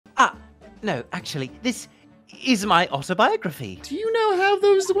No, actually, this is my autobiography. Do you know how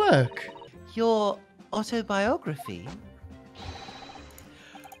those work? Your autobiography?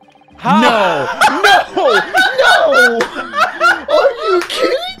 No! No! Are you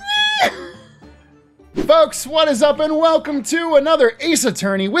kidding me? Folks, what is up and welcome to another Ace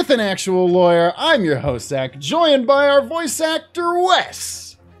Attorney with an actual lawyer. I'm your host, Zach, joined by our voice actor,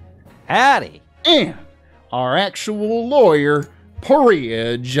 Wes. Howdy. And our actual lawyer,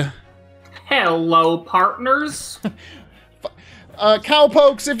 Porridge. Hello, partners.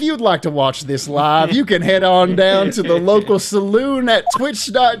 Cowpokes, if you'd like to watch this live, you can head on down to the local saloon at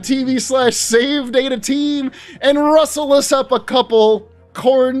twitch.tv/savedatateam and rustle us up a couple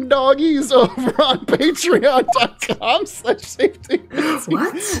corn doggies over on patreon.com/savedatateam.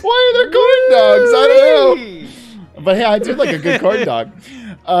 What? Why are there corn dogs? I don't know. But hey, I do like a good corn dog.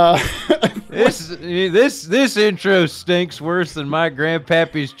 This intro stinks worse than my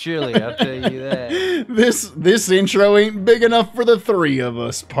grandpappy's chili, I'll tell you that. This intro ain't big enough for the three of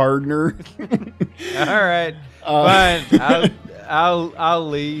us, partner. All right, fine. I'll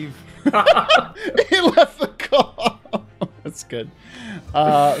leave. He left the call. That's good.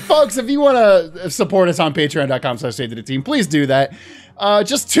 Folks, if you want to support us on patreon.com/savedatateam, please do that.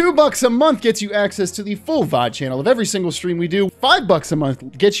 Just $2 a month gets you access to the full VOD channel of every single stream we do. $5 a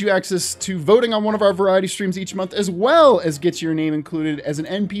month gets you access to voting on one of our variety streams each month, as well as gets your name included as an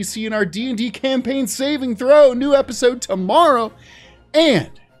NPC in our D&D campaign Saving Throw. New episode tomorrow.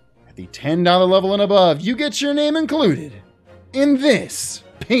 And at the $10 level and above, you get your name included in this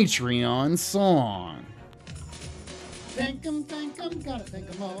Patreon song. Thank 'em, gotta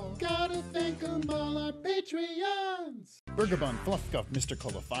thank 'em all. Gotta thank 'em all, our Patreons. Burger Bun, Fluff Guff, Mr.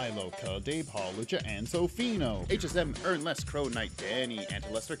 Colafilo, Dave Hall, Lucha, and Sofino. HSM, Ernless, Crow Knight, Danny,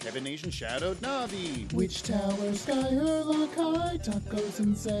 Antilester, Kevin Nation, Shadowed, Navi. Witch Tower, Sky, Herlock, High, Tacos,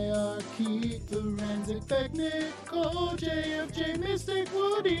 and Sayar, Keith, Forensic, Technic, Cole, JFJ, Mystic,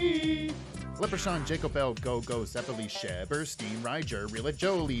 Woody. Leprechaun, Jacob L, Go, Zeppeli, Sheber, Steam, Ryger, Rilla,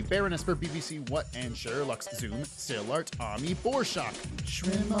 Jolie, Baron Esper, BBC, What, and Sherlock's Zoom, Stillart, Ami, Borshock,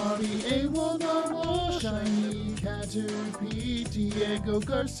 Shrimari, A1, Narwhal, Shiny, Caterpie, Diego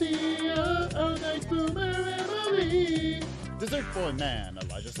Garcia, Night Boomer, Emily. Dessert Boy Man,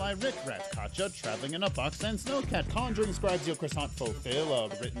 Elijah Sly, Rick Rat, Katja, Traveling in a Box, and Snowcat, Conjuring Scribe, Zeal Croissant, Fulfilla,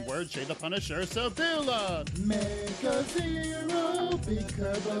 Written Word, Shade the Punisher, Sabilla, Mega Zero, Big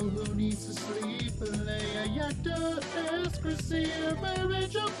Kerbo, Who Needs to Sleep, Leia Yakta, Escracia,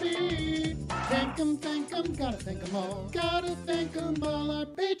 Marriage of Me. Thank 'em, gotta thank 'em all. Gotta thank 'em all, our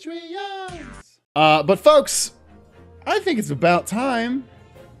Patreons. But folks, I think it's about time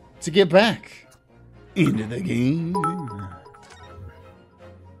to get back into the game.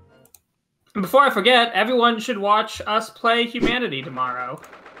 Before I forget, everyone should watch us play Humanity tomorrow.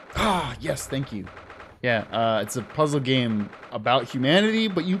 Ah, yes, thank you. Yeah, it's a puzzle game about humanity,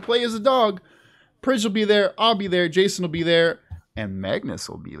 but you play as a dog. Pridge will be there, I'll be there, Jason will be there, and Magnus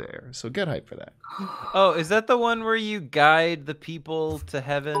will be there. So get hyped for that. Oh, is that the one where you guide the people to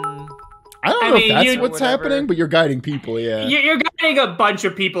heaven? I don't know if that's what's happening, but you're guiding people, yeah. You're guiding a bunch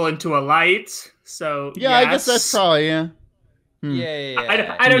of people into a light, so yeah, yes. I guess that's probably, yeah.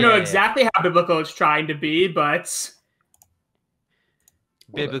 Yeah. I don't know exactly how biblical it's trying to be, but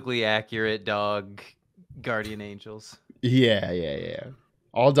Biblically accurate dog guardian angels. Yeah.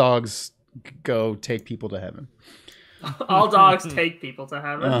 All dogs go take people to heaven. All dogs take people to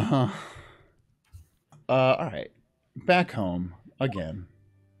heaven. All right. Back home again.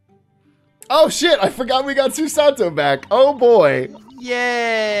 Oh shit, I forgot we got Susato back. Oh boy.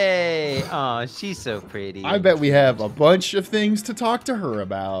 Yay! Aw, she's so pretty. I bet we have a bunch of things to talk to her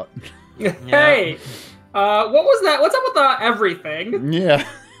about. Hey, what was that? What's up with the everything? Yeah.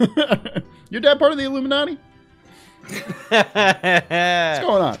 Your dad part of the Illuminati? What's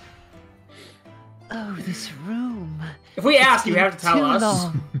going on? Oh, this room. If we ask, you have to tell us.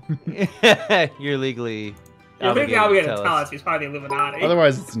 You're legally obligated to tell us he's part of the Illuminati.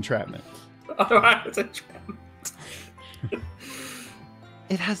 Otherwise, it's entrapment. Otherwise, it's entrapment.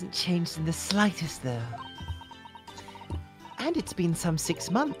 It hasn't changed in the slightest, though. And it's been some 6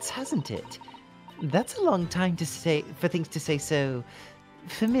 months, hasn't it? That's a long time for things to stay so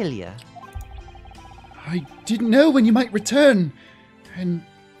familiar. I didn't know when you might return, and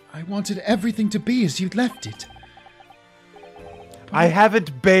I wanted everything to be as you'd left it. I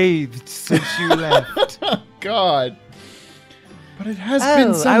haven't bathed since you left. God. But it has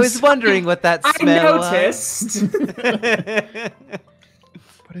been some... I was wondering what that smell was. I noticed.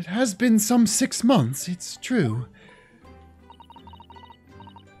 But it has been some 6 months, it's true.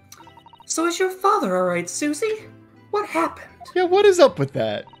 So is your father all right, Susie? What happened? Yeah, what is up with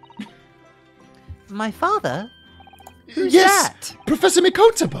that? My father? Who's Yes, that? Professor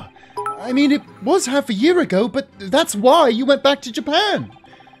Mikotaba. I mean, it was half a year ago, but that's why you went back to Japan.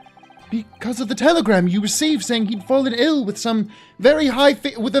 Because of the telegram you received saying he'd fallen ill with some very high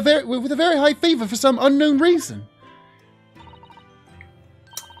with a very high fever for some unknown reason.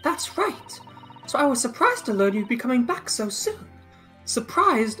 That's right. So I was surprised to learn you'd be coming back so soon.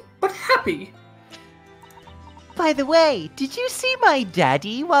 Surprised, but happy. By the way, did you see my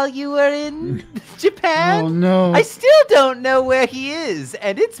daddy while you were in Japan? Oh, no. I still don't know where he is,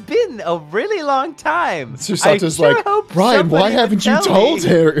 and it's been a really long time. Susato's I sure like, hope Brian, why somebody haven't would you tell told me."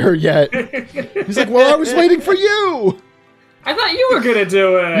 her yet? He's like, well, I was waiting for you. I thought you were gonna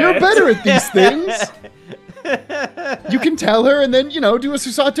do it. You're better at these things. You can tell her and then, do a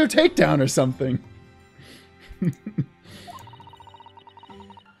Susato takedown or something.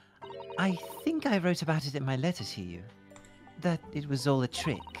 I think I wrote about it in my letter to you. That it was all a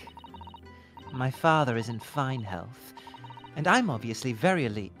trick. My father is in fine health, and I'm obviously very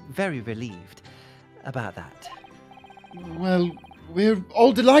relieved about that. Well, we're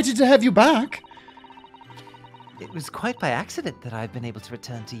all delighted to have you back. It was quite by accident that I've been able to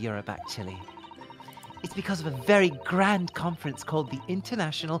return to Europe, actually. It's because of a very grand conference called the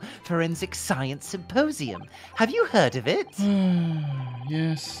International Forensic Science Symposium. Have you heard of it?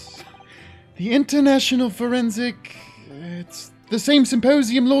 Yes. The International Forensic... It's the same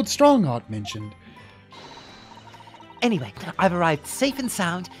symposium Lord Stronghart mentioned. Anyway, I've arrived safe and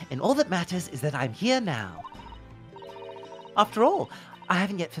sound, and all that matters is that I'm here now. After all, I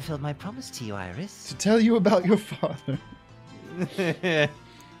haven't yet fulfilled my promise to you, Iris. To tell you about your father.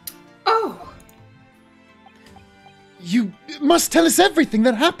 Oh, You must tell us everything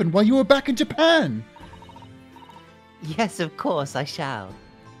that happened while you were back in Japan. Yes, of course, I shall.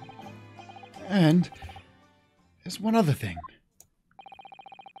 And there's one other thing.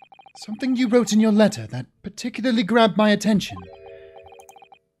 Something you wrote in your letter that particularly grabbed my attention.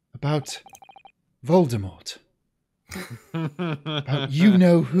 About Voldemort. About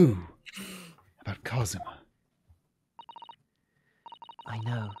you-know-who. About Kazuma. I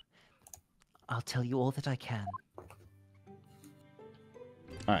know. I'll tell you all that I can.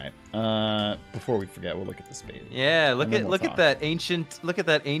 Alright, before we forget, we'll look at the spade. Yeah, look And then at we'll look talk. at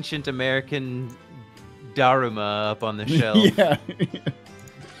that ancient American Daruma up on the shelf. Yeah.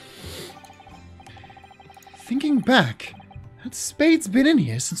 Thinking back, that spade's been in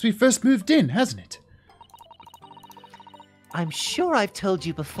here since we first moved in, hasn't it? I'm sure I've told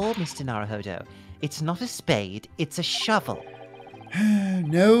you before, Mr. Naruhodo. It's not a spade, it's a shovel.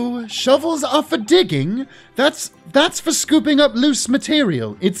 No, shovels are for digging. That's for scooping up loose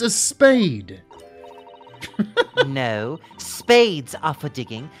material. It's a spade. No, spades are for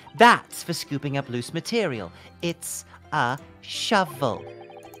digging. That's for scooping up loose material. It's a shovel.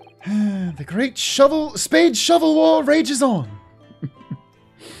 The great spade shovel war rages on.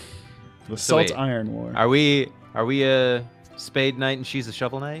 The So wait, iron war. Are we a spade knight and she's a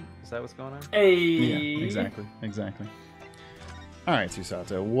shovel knight? Is that what's going on? hey. Yeah, exactly. All right,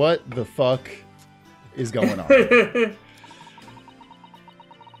 Susato, what the fuck is going on?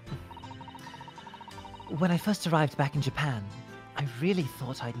 When I first arrived back in Japan, I really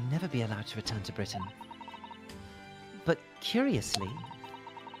thought I'd never be allowed to return to Britain. But curiously,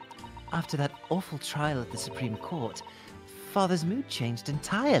 after that awful trial at the Supreme Court, Father's mood changed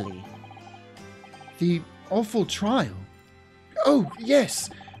entirely. The awful trial? Oh, yes,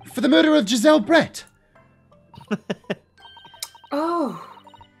 for the murder of Giselle Brett. Oh,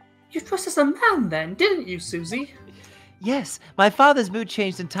 you dressed as a man then, didn't you, Susie? Yes, my father's mood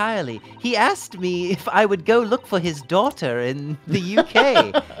changed entirely. He asked me if I would go look for his daughter in the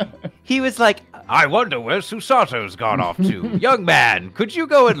UK. He was like, I wonder where Susato's gone off to. Young man, could you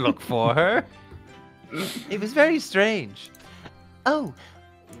go and look for her? it was very strange. Oh,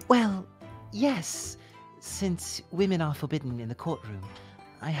 well, yes. Since women are forbidden in the courtroom,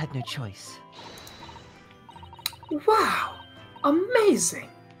 I had no choice. Wow, amazing.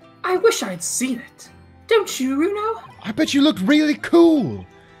 I wish I'd seen it. Don't you, Runo? I bet you looked really cool.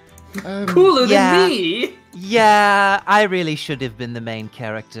 Cooler yeah. than me. Yeah, I really should have been the main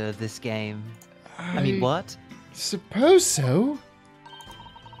character of this game. I mean, what? Suppose so.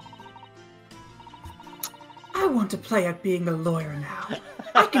 I want to play at being a lawyer now.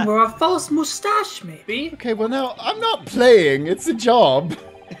 I can wear a false mustache, maybe. Okay, well now, I'm not playing. It's a job.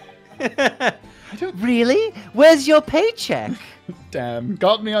 Really? Where's your paycheck? Damn,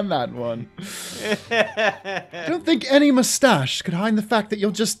 got me on that one. I don't think any mustache could hide the fact that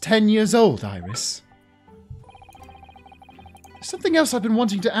you're just 10 years old, Iris. There's something else I've been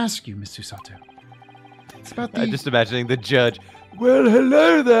wanting to ask you, Miss Susato. It's about the... Just imagining the judge. Well,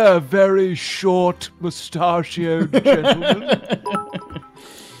 hello there, very short, mustachioed gentleman.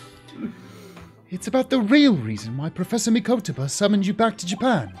 It's about the real reason why Professor Mikotoba summoned you back to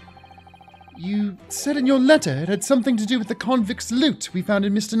Japan. You said in your letter it had something to do with the convict's loot we found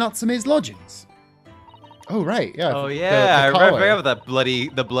in Mr. Natsume's lodgings. Oh, right, yeah. Oh, yeah, I collar. forgot about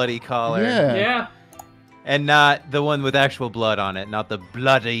the bloody collar. Yeah. Yeah. And not the one with actual blood on it, not the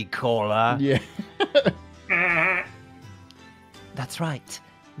bloody collar. Yeah. That's right.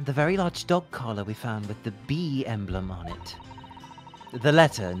 The very large dog collar we found with the bee emblem on it. The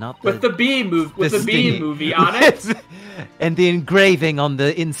letter, not the... With the bee stingy- movie on it. And the engraving on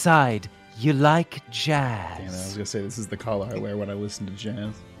the inside. You like jazz. Damn it, I was gonna say this is the collar I wear when I listen to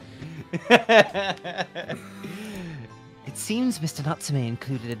jazz. It seems Mr. Natsume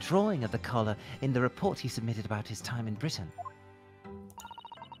included a drawing of the collar in the report he submitted about his time in Britain.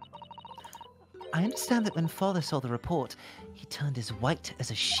 I understand that when Father saw the report, he turned as white as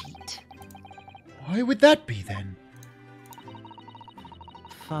a sheet. Why would that be then?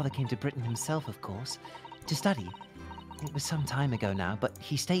 Father came to Britain himself, of course, to study. It was some time ago now, but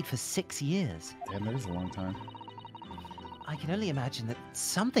he stayed for 6 years. Damn, that is a long time. I can only imagine that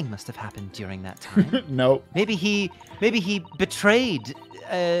something must have happened during that time. Nope. Maybe he betrayed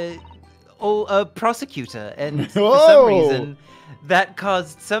a prosecutor, and for some reason that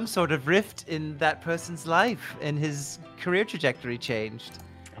caused some sort of rift in that person's life, and his career trajectory changed.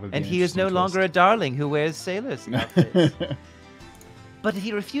 And he is no longer a darling who wears sailor's outfits. But if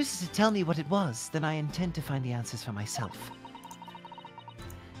he refuses to tell me what it was, then I intend to find the answers for myself.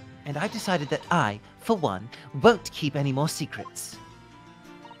 And I've decided that I, for one, won't keep any more secrets.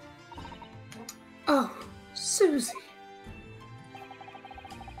 Oh, Susie.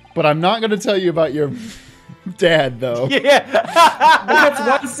 But I'm not gonna tell you about your dad, though. Yeah. That's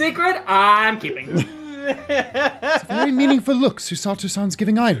one secret I'm keeping. It's a very meaningful look Susato-san's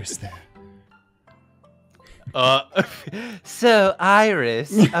giving Iris there. So,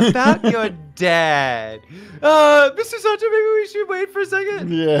 Iris, about your dad. Mr. Sato, maybe we should wait for a second.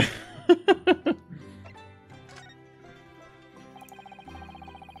 Yeah.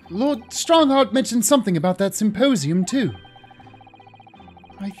 Lord Strongheart mentioned something about that symposium, too.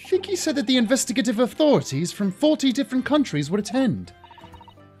 I think he said that the investigative authorities from 40 different countries would attend.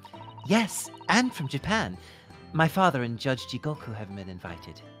 Yes, and from Japan. My father and Judge Jigoku have been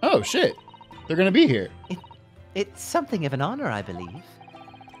invited. Oh, shit. They're gonna be here. It's something of an honor, I believe.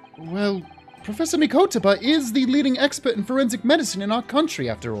 Well, Professor Mikotoba is the leading expert in forensic medicine in our country,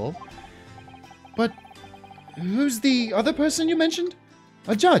 after all. But who's the other person you mentioned?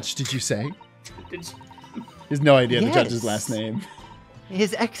 A judge, did you say? He has no idea the judge's Yes. last name.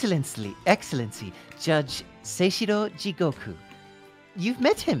 His Excellency, Judge Seishiro Jigoku. You've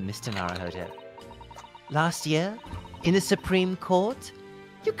met him, Mr. Naruhodo. Last year, in the Supreme Court?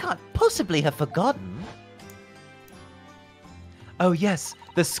 You can't possibly have forgotten. Oh yes,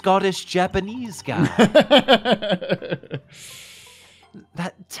 the Scottish-Japanese guy.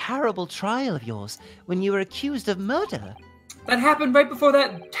 That terrible trial of yours, when you were accused of murder. That happened right before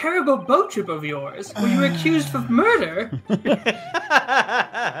that terrible boat trip of yours, where you were accused of murder.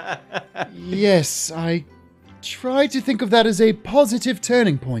 Yes, I try to think of that as a positive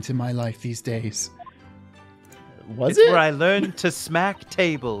turning point in my life these days. Was It's it? where I learned to smack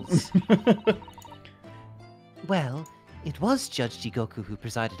tables. Well, it was Judge Jigoku who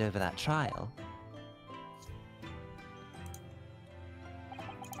presided over that trial.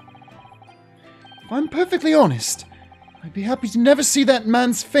 If I'm perfectly honest, I'd be happy to never see that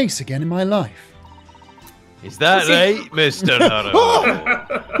man's face again in my life. Is that right, Mr. Naruto? Oh!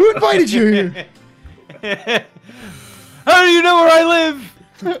 Who invited you here? How do you know where I live?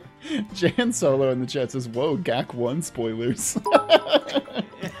 Jan Solo in the chat says, whoa, GAC 1 spoilers.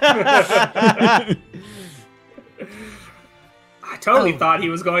 I totally thought he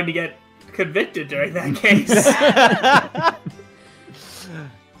was going to get convicted during that case.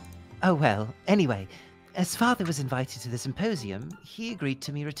 Oh well, anyway, as father was invited to the symposium, he agreed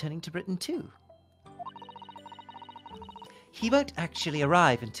to me returning to Britain too. He won't actually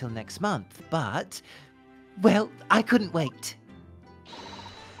arrive until next month, but, well, I couldn't wait.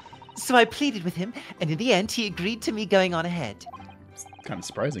 So I pleaded with him, and in the end he agreed to me going on ahead. It's kind of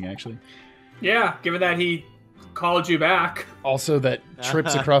surprising, actually. Yeah, given that he called you back. Also, that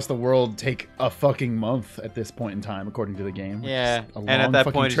trips across the world take a fucking month at this point in time, according to the game. Yeah, A and at long that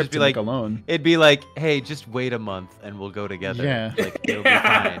fucking point, trip it'd be to like, make alone. it'd be like, hey, just wait a month and we'll go together. Yeah. Like, it'll be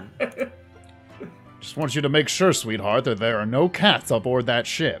fine. Just want you to make sure, sweetheart, that there are no cats aboard that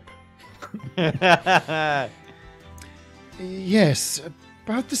ship. Yes,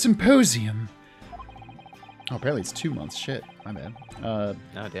 about the symposium. Oh, apparently it's 2 months. Shit, my bad. Oh,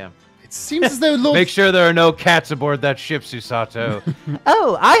 damn. It seems as though Lord... Make sure there are no cats aboard that ship, Susato.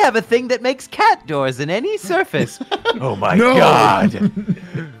 Oh, I have a thing that makes cat doors in any surface. Oh my god!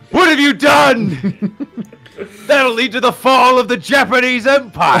 What have you done? That'll lead to the fall of the Japanese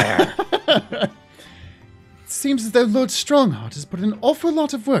Empire! It seems as though Lord Strongheart has put an awful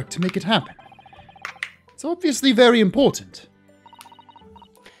lot of work to make it happen. It's obviously very important.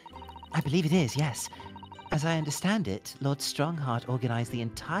 I believe it is, yes. As I understand it, Lord Strongheart organized the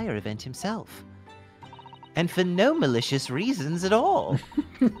entire event himself. And for no malicious reasons at all.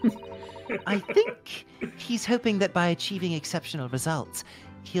 I think he's hoping that by achieving exceptional results,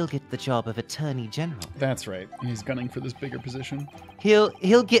 he'll get the job of Attorney General. That's right. He's gunning for this bigger position.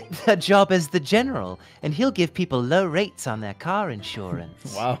 He'll get the job as the General, and he'll give people low rates on their car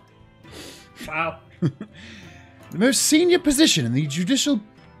insurance. Wow. Wow. The most senior position in the judicial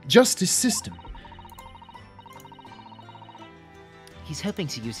justice system. He's hoping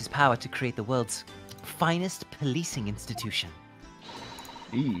to use his power to create the world's finest policing institution.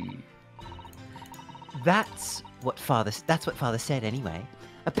 That's what Father said anyway.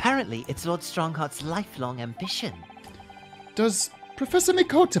 Apparently, it's Lord Strongheart's lifelong ambition. Does Professor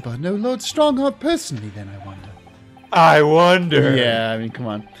Mikotoba know Lord Strongheart personally, then, I wonder? I wonder. Yeah, I mean, come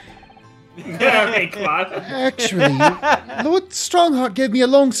on. Okay, come on. Actually, Lord Strongheart gave me a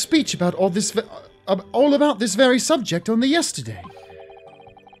long speech about all about this very subject only yesterday.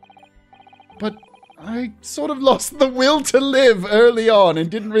 But I sort of lost the will to live early on and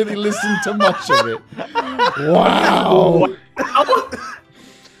didn't really listen to much of it. Wow.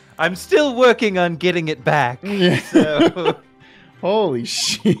 I'm still working on getting it back. Yeah. So. Holy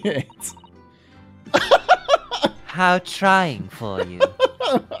shit. How trying for you.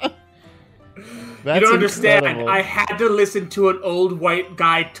 That's You don't understand. incredible. I had to listen to an old white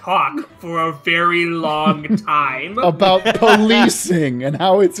guy talk for a very long time. About policing and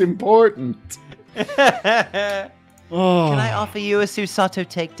how it's important. Oh. Can I offer you a Susato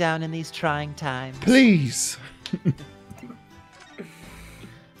takedown in these trying times? Please.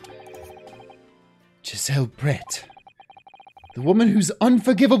 Giselle Brett. The woman whose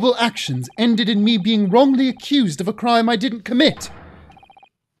unforgivable actions ended in me being wrongly accused of a crime I didn't commit.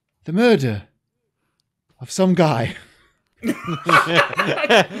 The murder of some guy. Who's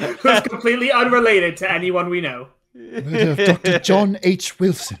completely unrelated to anyone we know. Murder of Dr. John H.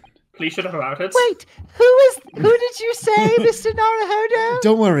 Wilson. Please shut up about it. Wait, who did you say, Mr. Naruhodo?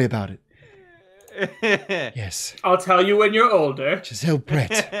 Don't worry about it. Yes, I'll tell you when you're older. Giselle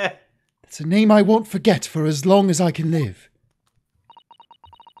Brett. That's a name I won't forget for as long as I can live.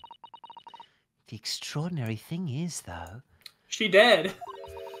 The extraordinary thing is, though, She dead.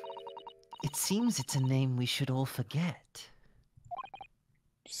 it seems it's a name we should all forget.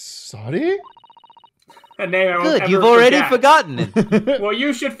 Sorry? A name I won't Good, ever you've already forget. forgotten it. Well,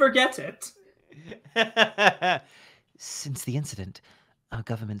 you should forget it. Since the incident, our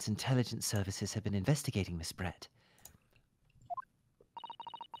government's intelligence services have been investigating Miss Brett.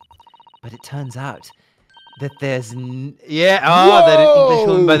 But it turns out that there's that an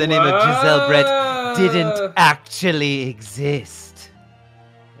Englishwoman by the name of Giselle Brett didn't actually exist.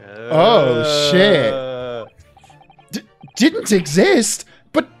 Oh, shit. Didn't exist?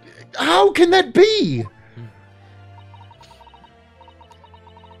 But how can that be?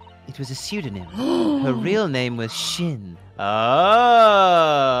 It was a pseudonym. Her real name was Shin. Oh.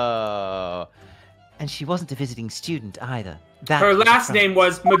 And she wasn't a visiting student either. That Her was the last problem. name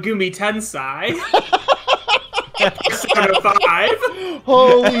was Megumi Tensai. Persona 5.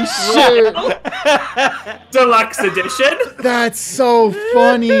 Holy shit. Deluxe edition. That's so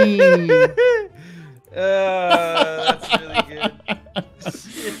funny. That's really good.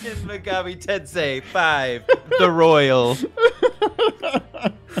 Shin Megami Tensei 5, the Royal.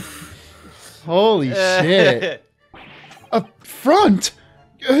 Holy shit. A front?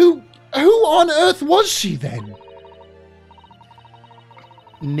 Who on earth was she then?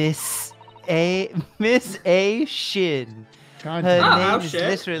 Miss A Shin. God Her damn. Oh, name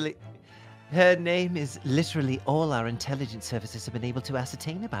is shit. literally all our intelligence services have been able to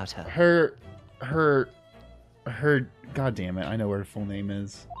ascertain about her. Her, God damn it, I know what her full name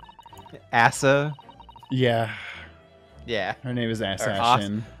is. Asa. Yeah, Yeah. her name is Os-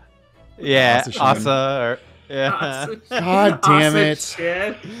 Assassin. Yeah. Asa Shin. Asa. Or, yeah. God damn it.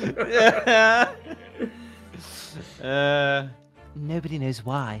 Shit. Nobody knows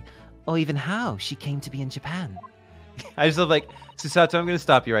why, or even how she came to be in Japan. I just love Susato, I'm going to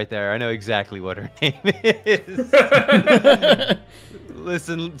stop you right there. I know exactly what her name is.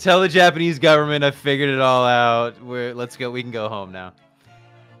 Listen, tell the Japanese government I figured it all out. Let's go. We can go home now.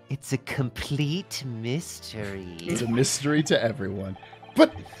 It's a complete mystery. It's a mystery to everyone.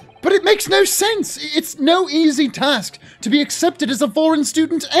 But it makes no sense. It's no easy task to be accepted as a foreign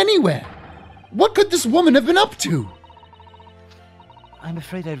student anywhere. What could this woman have been up to? I'm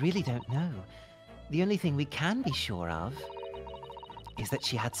afraid I really don't know. The only thing we can be sure of is that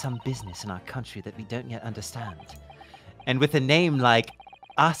she had some business in our country that we don't yet understand. And with a name like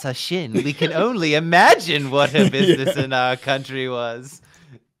Asa Shin, we can only imagine what her business in our country was.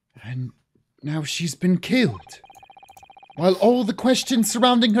 And now she's been killed, while all the questions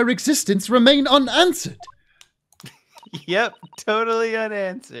surrounding her existence remain unanswered. Yep, totally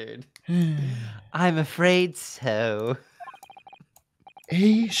unanswered. I'm afraid so.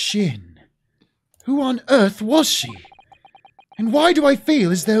 A Shin. Who on earth was she? And why do I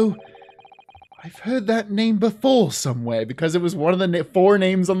feel as though I've heard that name before somewhere? Because it was one of the 4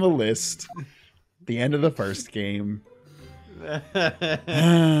 names on the list. The end of the first game. Damn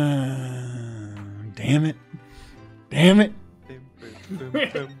it. Damn it.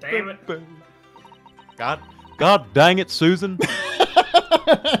 Damn it. God dang it, Susan.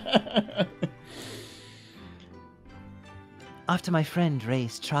 After my friend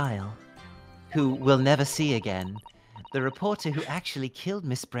Ray's trial, who we'll never see again, the reporter who actually killed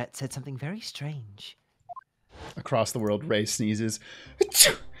Miss Brett said something very strange. Across the world, Ray sneezes.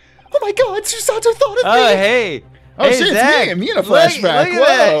 Oh my god, Susato thought of me! Oh, hey. Oh, Hey, shit, Zach. it's me in a flashback. Look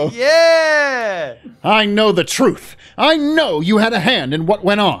at Whoa. that. Yeah. I know the truth. I know you had a hand in what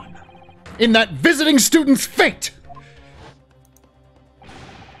went on. In that visiting student's fate.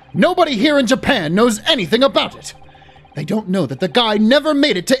 Nobody here in Japan knows anything about it. They don't know that the guy never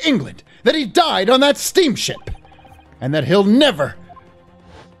made it to England, that he died on that steamship, and that he'll never...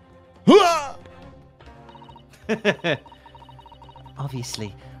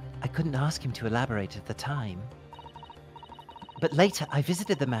 Obviously, I couldn't ask him to elaborate at the time. But later, I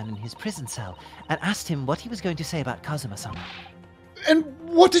visited the man in his prison cell and asked him what he was going to say about Kazuma-sama. And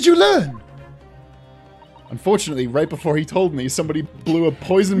what did you learn? Unfortunately, right before he told me, somebody blew a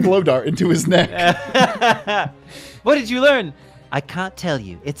poison blow dart into his neck. What did you learn? I can't tell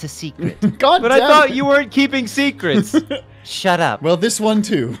you. It's a secret. God But damn I thought it. you weren't keeping secrets. Shut up. Well, this one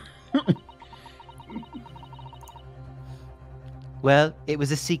too. Well, it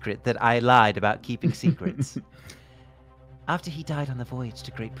was a secret that I lied about keeping secrets. After he died on the voyage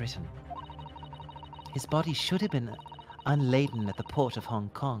to Great Britain, his body should have been unladen at the port of Hong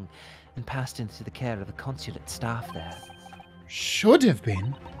Kong and passed into the care of the consulate staff there. Should have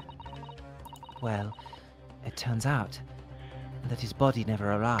been. Well, it turns out that his body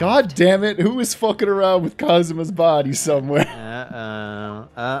never arrived. God damn it, who is fucking around with Kazuma's body somewhere?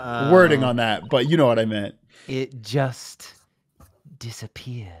 Wording on that, but you know what I meant. It just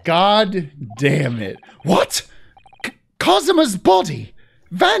disappeared. God damn it. What? Kazuma's body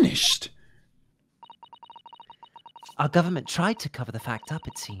vanished. Our government tried to cover the fact up,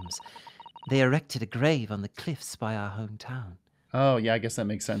 it seems. They erected a grave on the cliffs by our hometown. Oh, yeah, I guess that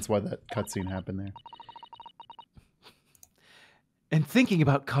makes sense why that cutscene happened there. And thinking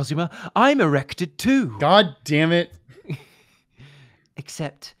about Kazuma, I'm erected too. God damn it.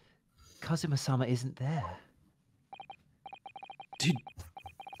 Except Kazuma-sama isn't there.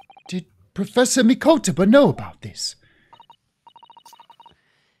 Did Professor Mikotaba know about this?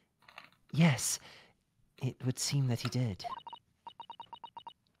 Yes, it would seem that he did.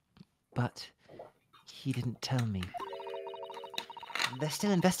 But he didn't tell me. They're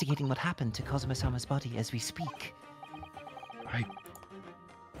still investigating what happened to Kazuma-sama's body as we speak.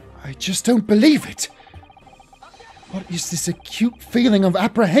 I just don't believe it. What is this acute feeling of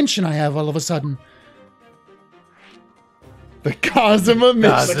apprehension I have all of a sudden? The Kazuma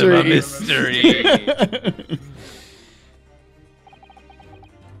mystery. Mystery.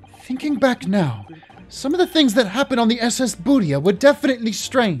 Thinking back now, some of the things that happened on the SS Buria were definitely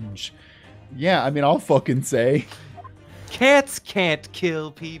strange. Yeah, I mean, I'll fucking say. Cats can't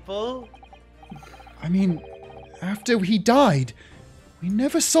kill people. I mean, after he died, we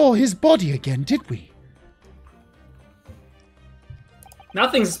never saw his body again, did we?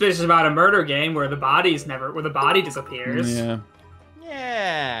 Nothing suspicious about a murder game where the body disappears. Yeah.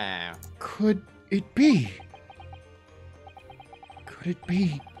 Yeah. Could it be? Could it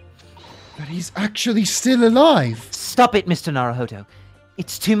be that he's actually still alive? Stop it, Mr. Naruhodo.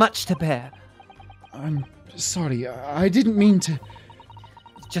 It's too much to bear. I'm sorry, I didn't mean to...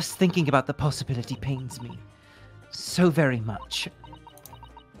 Just thinking about the possibility pains me. So very much.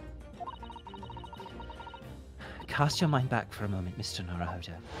 Cast your mind back for a moment, Mr.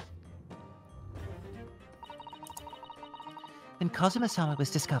 Naruhodo. When Kazuma-sama was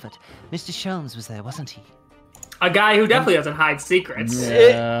discovered, Mr. Sholmes was there, wasn't he? A guy who definitely doesn't hide secrets.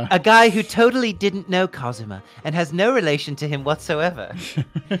 Yeah. A guy who totally didn't know Kazuma and has no relation to him whatsoever.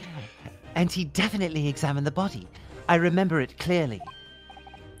 And he definitely examined the body. I remember it clearly.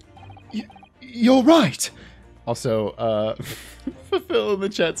 You're right. Also, Phil in the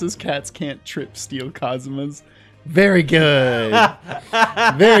chat says cats can't trip steal Kazumas. Very good.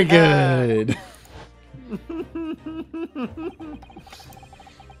 Very good.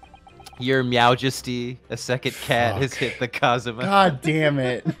 Your Meowjesty, a second cat, has hit the Kazuma. God damn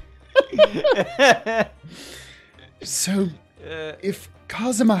it. So, if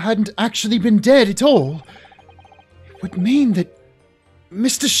Kazuma hadn't actually been dead at all, it would mean that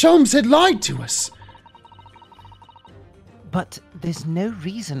Mr. Sholmes had lied to us. But there's no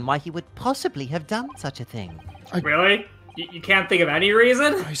reason why he would possibly have done such a thing. Really? You can't think of any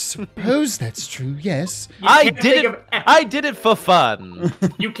reason? I suppose that's true, yes. I did it for fun.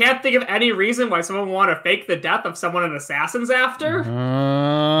 You can't think of any reason why someone would want to fake the death of someone an assassin's after?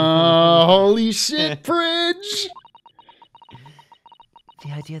 Holy shit, Bridge!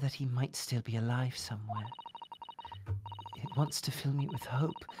 The idea that he might still be alive somewhere. It wants to fill me with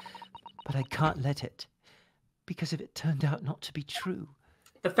hope, but I can't let it. Because if it turned out not to be true...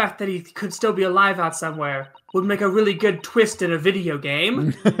 The fact that he could still be alive out somewhere would make a really good twist in a video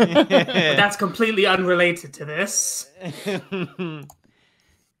game. But that's completely unrelated to this. Then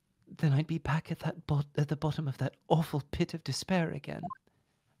I'd be back at the bottom of that awful pit of despair again.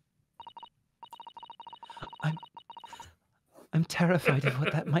 I'm terrified of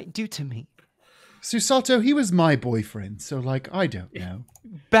what that might do to me. Susato, he was my boyfriend, so, like, I don't know.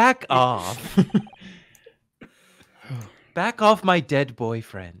 Back off. Back off my dead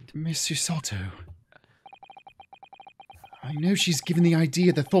boyfriend. Miss Susato. I know she's given the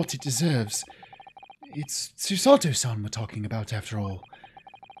idea the thought it deserves. It's Susato-san we're talking about, after all.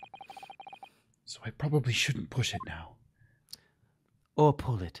 So I probably shouldn't push it now. Or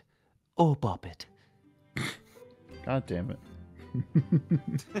pull it. Or bop it. God damn it.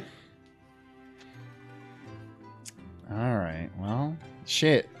 Alright, well,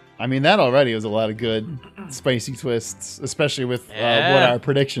 shit. I mean, that already was a lot of good spicy twists, especially with what our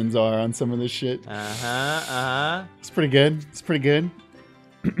predictions are on some of this shit. It's pretty good. It's pretty good.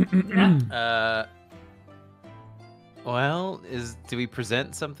 Well, do we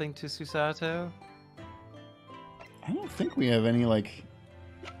present something to Susato? I don't think we have any, like,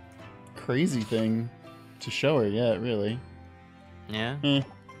 crazy thing to show her yet, really. Yeah?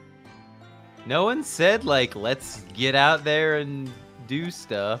 No one said, like, let's get out there and do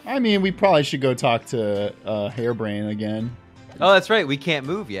stuff. I mean, we probably should go talk to Hairbrain again. Oh, that's right. We can't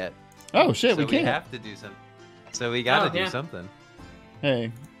move yet. Oh, shit, So we can't. We have to do something. So we gotta do something.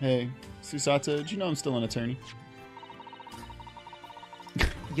 Hey, Susato, did you know I'm still an attorney?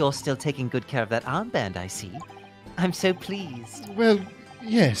 You're still taking good care of that armband, I see. I'm so pleased. Well,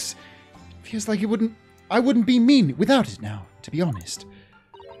 yes. Feels like I wouldn't be me without it now, to be honest.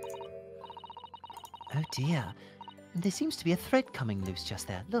 Oh dear. There seems to be a thread coming loose just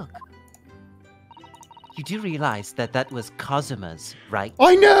there. Look. You do realize that was Kazuma's, right?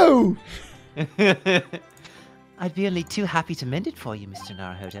 I know! I'd be only too happy to mend it for you, Mr.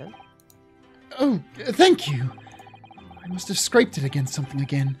 Naruhodo. Oh, thank you. I must have scraped it against something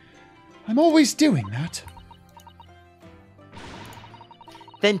again. I'm always doing that.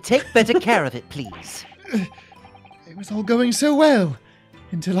 Then take better care of it, please. It was all going so well,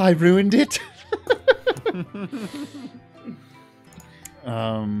 until I ruined it.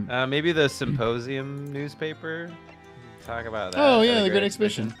 Maybe the Symposium newspaper? Talk about that. Oh, yeah, the Great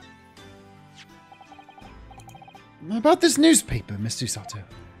Exhibition. About this newspaper, Miss Susato.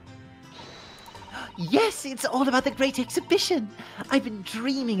 Yes, it's all about the Great Exhibition. I've been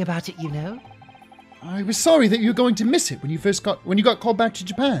dreaming about it, you know. I was sorry that you were going to miss it when you got called back to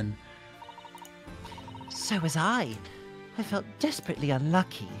Japan. So was I. I felt desperately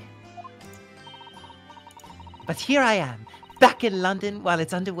unlucky. But here I am, back in London while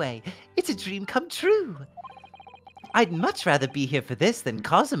it's underway. It's a dream come true. I'd much rather be here for this than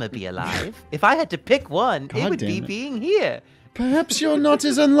Kazuma be alive. If I had to pick one, it would be being here. Perhaps you're not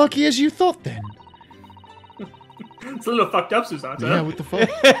as unlucky as you thought then. It's a little fucked up, Susato. Yeah, what the fuck?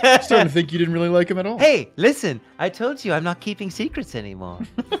 I'm starting to think you didn't really like him at all. Hey, listen, I told you I'm not keeping secrets anymore.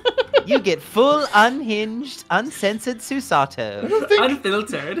 You get full, unhinged, uncensored Susato.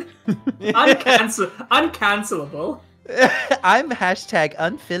 Unfiltered. Uncancelable. I'm hashtag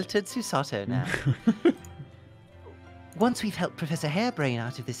unfiltered Susato now. Once we've helped Professor Hairbrain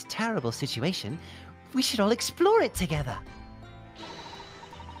out of this terrible situation, we should all explore it together.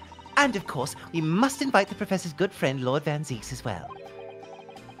 And of course, we must invite the Professor's good friend, Lord Van Zeeks, as well.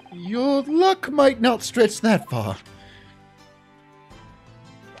 Your luck might not stretch that far.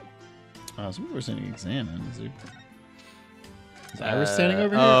 So we were sending examine. Is Iris standing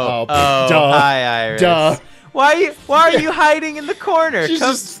over here? Oh, duh. Hi, Iris. Duh. Why are you hiding in the corner?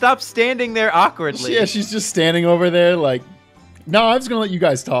 She's Stop standing there awkwardly. Yeah, she's just standing over there like, no, I'm just going to let you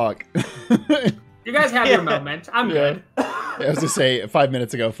guys talk. You guys have your moment. I'm good. I was going to say, 5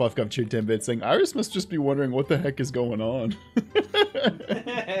 minutes ago, Fluff Gum cheered 10 bits saying, Iris must just be wondering what the heck is going on.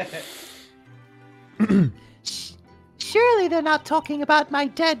 Surely they're not talking about my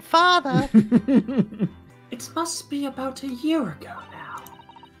dead father. It must be about a year ago now.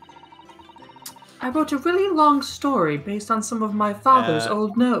 I wrote a really long story based on some of my father's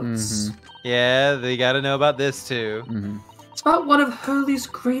old notes. Yeah, they gotta know about this too. It's about one of Hurley's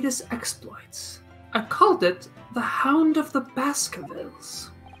greatest exploits. I called it The Hound of the Baskervilles.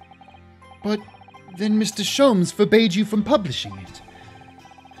 But then Mr. Sholmes forbade you from publishing it.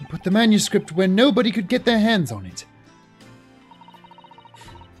 He put the manuscript where nobody could get their hands on it.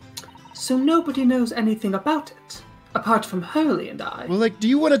 So nobody knows anything about it, apart from Hurley and I. Well, do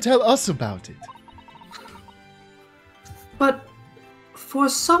you want to tell us about it? But for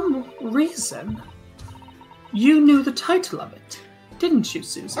some reason, you knew the title of it, didn't you,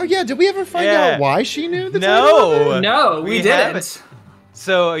 Susan? Oh yeah, did we ever find out why she knew the title of it? No, we didn't. Haven't.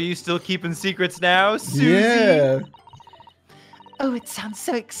 So are you still keeping secrets now, Susie? Yeah. Oh, it sounds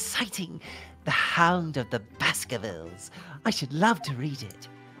so exciting. The Hound of the Baskervilles. I should love to read it.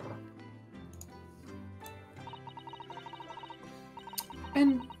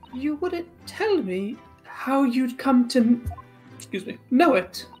 And you wouldn't tell me how you'd come to, know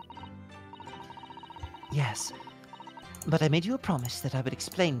it. Yes. But I made you a promise that I would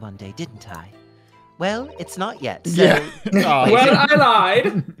explain one day, didn't I? Well, it's not yet, so... Yeah. Well, I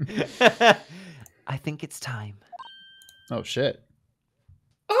lied. I think it's time. Oh shit.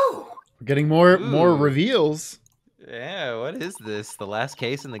 Oh! We're getting more reveals. Yeah, what is this? The last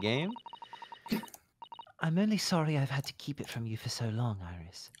case in the game? I'm only sorry I've had to keep it from you for so long,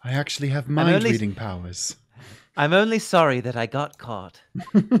 Iris. I actually have mind-reading powers. I'm only sorry that I got caught.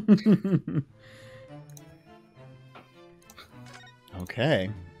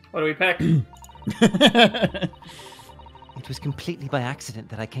 Okay. What do we pick? It was completely by accident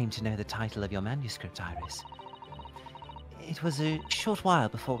that I came to know the title of your manuscript, Iris. It was a short while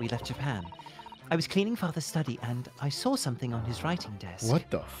before we left Japan. I was cleaning Father's study and I saw something on his writing desk. What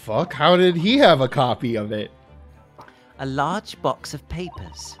the fuck? How did he have a copy of it? A large box of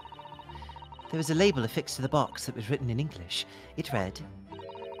papers. There was a label affixed to the box that was written in English. It read...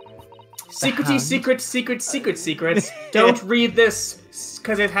 Secrety, secrets. Don't read this,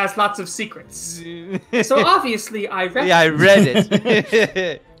 because it has lots of secrets. So obviously I read it. Yeah, I read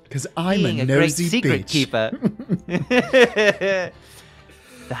it. Because I'm Being a a great nosy secret bitch. keeper.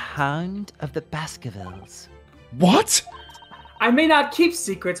 The Hound of the Baskervilles. What? I may not keep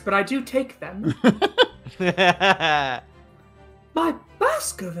secrets, but I do take them. My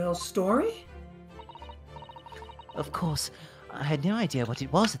Baskerville story? Of course, I had no idea what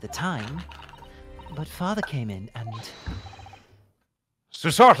it was at the time. But Father came in and...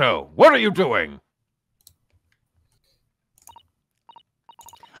 Susato, what are you doing?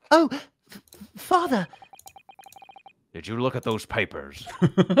 Oh, Father! Did you look at those papers?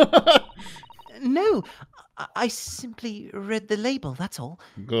 No, I simply read the label, that's all.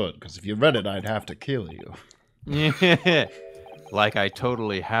 Good, because if you read it, I'd have to kill you. Like I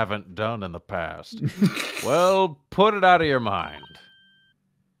totally haven't done in the past. Well, put it out of your mind.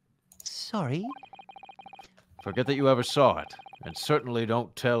 Sorry? Forget that you ever saw it, and certainly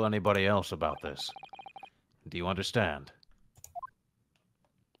don't tell anybody else about this. Do you understand?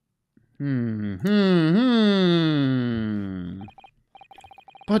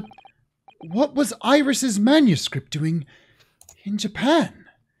 But what was Iris's manuscript doing in Japan?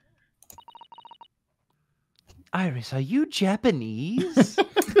 Iris, are you Japanese?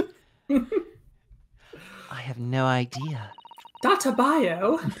 I have no idea. Data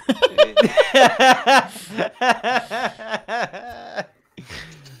bio?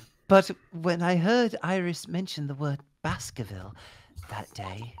 But when I heard Iris mention the word Baskerville that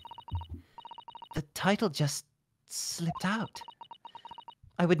day, the title just slipped out.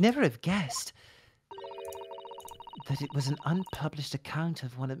 I would never have guessed that it was an unpublished account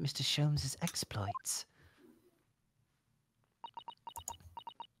of one of Mr. Sholmes' exploits.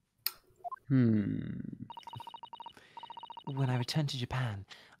 When I returned to Japan,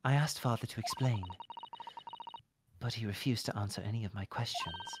 I asked Father to explain, but he refused to answer any of my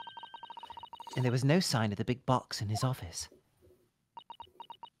questions. And there was no sign of the big box in his office.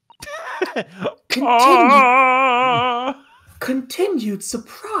 Continue. continued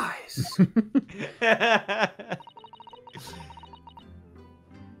surprise.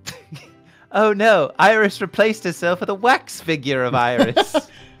 Oh no, Iris replaced herself with a wax figure of Iris.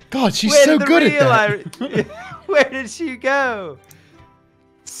 God, she's Where so did the good at real that. Iris... Where did she go?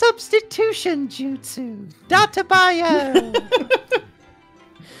 Substitution jutsu. Data bio.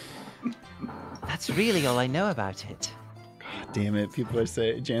 That's really all I know about it. God damn it. People are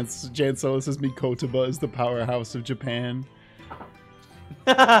saying, Jan Solo says Mikotoba is the powerhouse of Japan.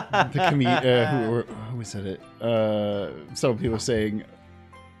 Who said it? Some people are saying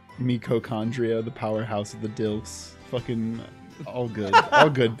Mitochondria, the powerhouse of the Dilfs. Fucking all good. All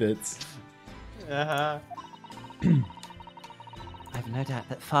good bits. Uh-huh. I've no doubt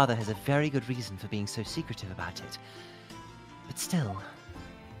that Father has a very good reason for being so secretive about it. But still,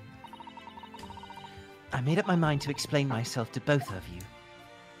 I made up my mind to explain myself to both of you.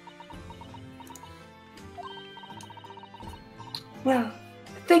 Well,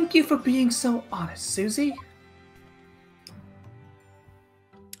 thank you for being so honest, Susie.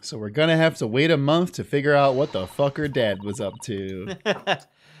 So we're gonna have to wait a month to figure out what the fuck her dad was up to.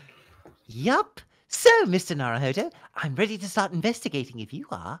 Yup. So, Mr. Naruhodo, I'm ready to start investigating if you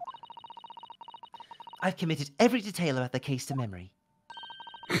are. I've committed every detail about the case to memory.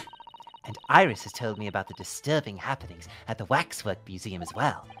 And Iris has told me about the disturbing happenings at the Waxwork Museum as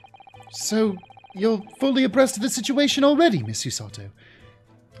well. So, you're fully abreast of the situation already, Miss Susato.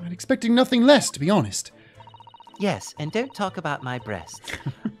 I'm expecting nothing less, to be honest. Yes, and don't talk about my breasts.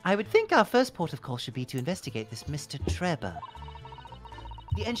 I would think our first port of call should be to investigate this Mr. Treber,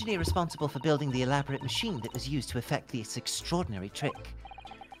 the engineer responsible for building the elaborate machine that was used to effect this extraordinary trick.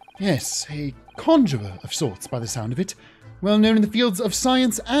 Yes, a conjurer of sorts, by the sound of it. Well known in the fields of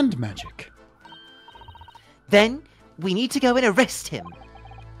science and magic. Then, we need to go and arrest him.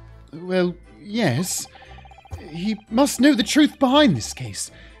 Well, yes. He must know the truth behind this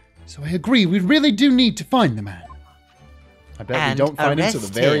case. So I agree, we really do need to find the man. I bet And we don't find him till the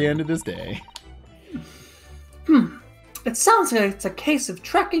arrest very him. end of this day. It sounds like it's a case of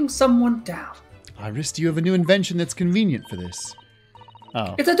tracking someone down. Iris, do you have a new invention that's convenient for this?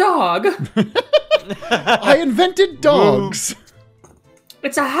 Oh. It's a dog. I invented dogs!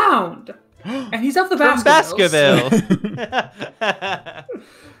 It's a hound. And he's of the From Baskervilles, Baskerville.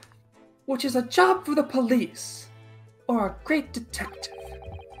 which is a job for the police. Or a great detective.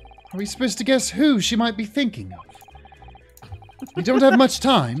 Are we supposed to guess who she might be thinking of? We don't have much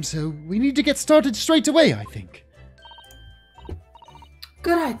time, so we need to get started straight away, I think.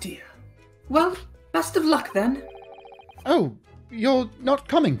 Good idea. Well, best of luck then. Oh, you're not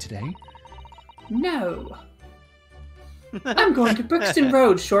coming today? No. I'm going to Brixton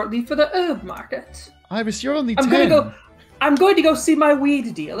Road shortly for the herb market. Iris, you're only I'm 10. going to go see my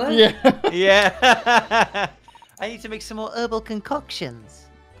weed dealer. Yeah. Yeah. I need to make some more herbal concoctions.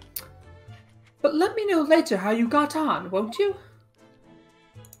 But let me know later how you got on, won't you?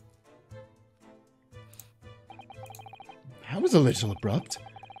 That was a little abrupt.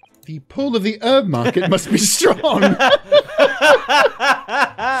 The pull of the herb market must be strong.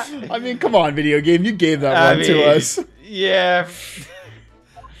 I mean, come on, video game. You gave that one to us. Yeah.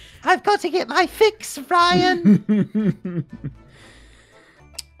 I've got to get my fix, Ryan!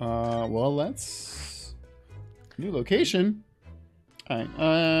 Well, that's new location. All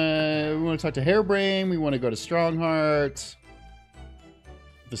right. We want to talk to Hairbrain. We want to go to Strongheart,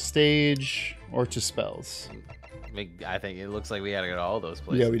 the stage, or to Spells. I think it looks like we gotta go to all those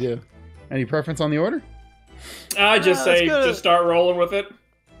places. Yeah, we do. Any preference on the order? I just let's say, go to- just start rolling with it.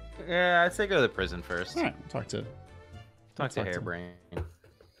 Yeah, I'd say go to the prison first. All right, we'll talk to. Talk to talk to- Hairbrain.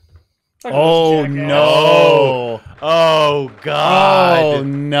 Oh no! Oh God! Oh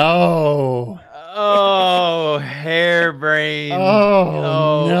no! Oh, Hairbrain!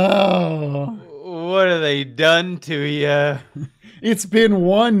 Oh no! What have they done to you? It's been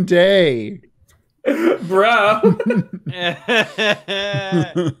one day. Bruh.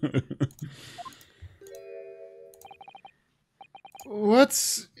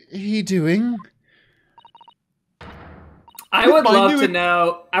 What's he doing? I would My love new- to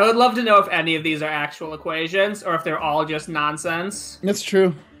know. I would love to know if any of these are actual equations or if they're all just nonsense. That's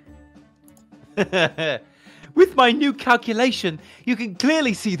true. With my new calculation, you can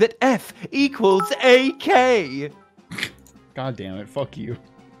clearly see that F equals AK. God damn it! Fuck you.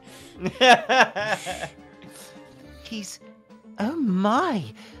 He's... Oh my!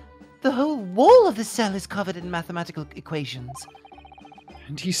 The whole wall of the cell is covered in mathematical equations.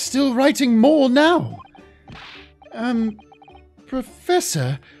 And he's still writing more now.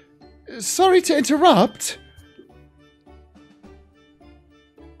 Professor, sorry to interrupt.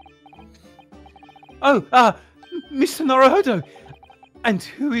 Oh, Mr. Naruhodo! And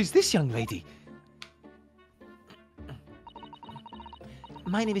who is this young lady?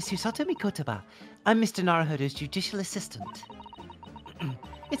 My name is Susato Mikotaba. I'm Mr. Naruhodo's judicial assistant.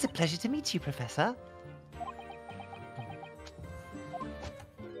 It's a pleasure to meet you, Professor.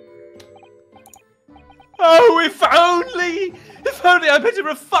 Oh, if only I met a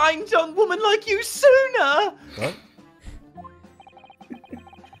refined young woman like you sooner! What?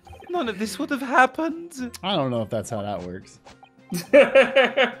 None of this would have happened. I don't know if that's how that works.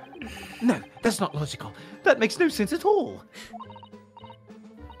 No, that's not logical. That makes no sense at all.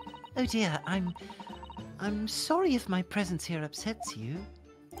 Oh dear, I'm sorry if my presence here upsets you.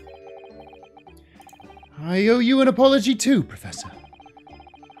 I owe you an apology too, Professor.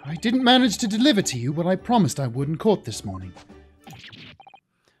 I didn't manage to deliver to you what I promised I would in court this morning.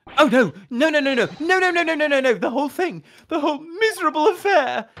 Oh no! No! The whole thing, the whole miserable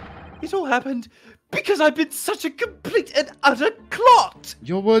affair. It all happened because I've been such a complete and utter clot.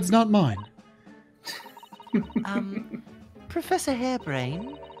 Your words, not mine. Professor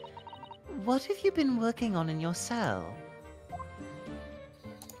Hairbrain, what have you been working on in your cell?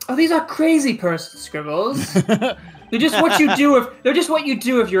 Oh, these are crazy person scribbles. They're just what you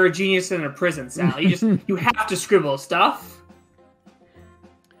do if you're a genius in a prison cell. You have to scribble stuff.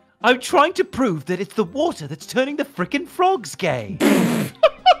 I'm trying to prove that it's the water that's turning the frickin' frogs gay.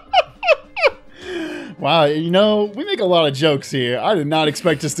 Wow, you know, we make a lot of jokes here. I did not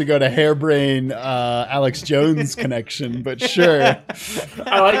expect us to go to Hairbrain, Alex Jones connection, but sure.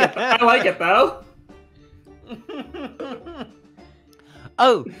 I like it though.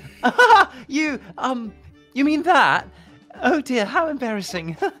 Oh, you mean that? Oh dear, how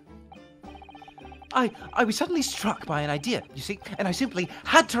embarrassing. I was suddenly struck by an idea, you see, and I simply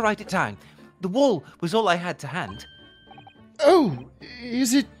had to write it down. The wall was all I had to hand. Oh,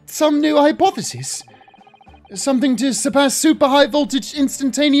 is it some new hypothesis? Something to surpass super high voltage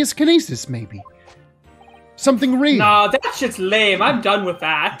instantaneous kinesis, maybe? Something real? Nah, that shit's lame. I'm done with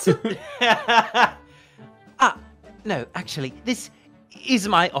that. No, actually, this is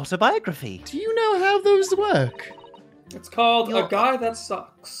my autobiography. Do you know how those work? It's called A Guy That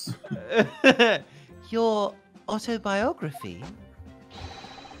Sucks. Your autobiography?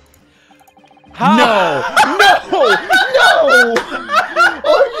 No! No!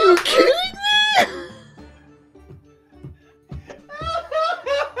 Are you kidding me?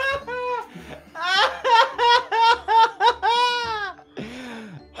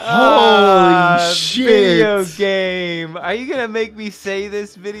 Holy shit! Video game. Are you gonna make me say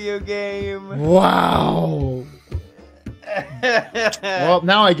this video game? Wow. Well,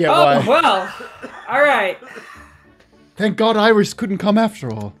 now I get why. Oh, well. All right. Thank God Iris couldn't come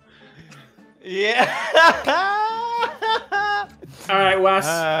after all. Yeah. All right, Wes.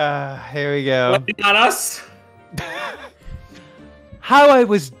 Here we go. What you got us? How I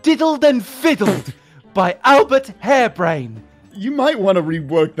was diddled and fiddled by Albert Hairbrain. You might want to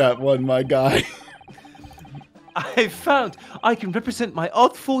rework that one, my guy. I found I can represent my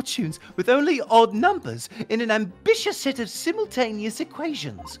odd fortunes with only odd numbers in an ambitious set of simultaneous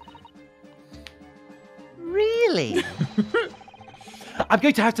equations. Really? I'm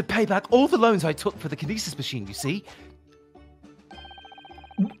going to have to pay back all the loans I took for the kinesis machine, you see.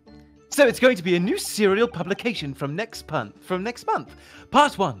 So it's going to be a new serial publication from next month.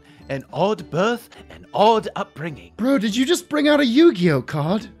 Part 1, an odd birth and odd upbringing. Bro, did you just bring out a Yu-Gi-Oh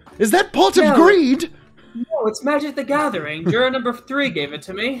card? Is that Pot of No. Greed? No, it's Magic the Gathering. Juror number 3 gave it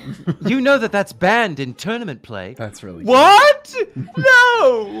to me. You know that that's banned in tournament play. That's really What?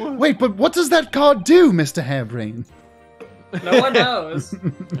 No! Wait, but what does that card do, Mr. Hairbrain? No one knows.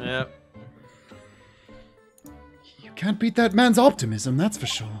 Yep. You can't beat that man's optimism, that's for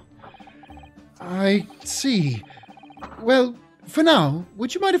sure. I see. Well, for now,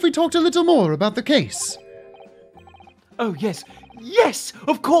 would you mind if we talked a little more about the case? Oh, yes. Yes,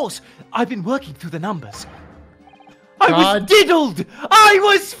 of course. I've been working through the numbers. I God. was diddled. I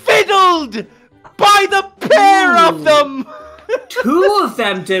was fiddled by the pair of them. 2 of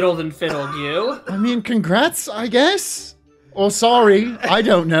them diddled and fiddled you. I mean, congrats, I guess? Or sorry, I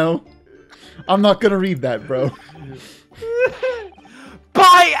don't know. I'm not gonna read that, bro.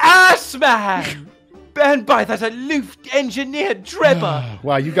 By Assman. And by that aloof engineer Drebber.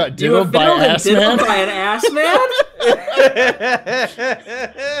 Wow, you got You were diddled by fiddled and ass diddled man? by an ass man?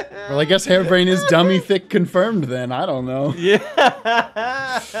 Well, I guess Hairbrain is dummy thick confirmed then. I don't know.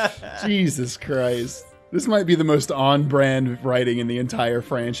 Yeah. Jesus Christ. This might be the most on-brand writing in the entire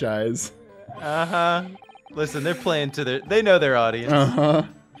franchise. Uh-huh. Listen, they're playing to they know their audience. Uh-huh.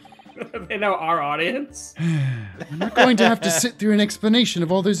 They know our audience. We're not going to have to sit through an explanation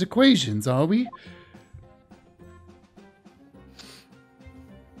of all those equations, are we?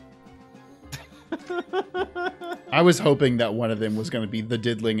 I was hoping that one of them was going to be the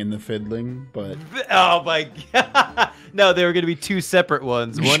diddling and the fiddling, but... Oh my god. No, there were going to be two separate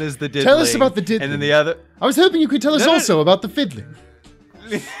ones. One is the diddling. Tell us about the diddling. And then the other... I was hoping you could tell us also about the fiddling.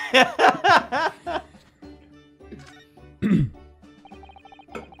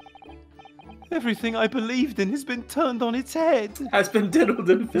 Everything I believed in has been turned on its head. Has been diddled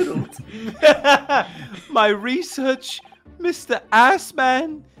and fiddled. My research, Mr.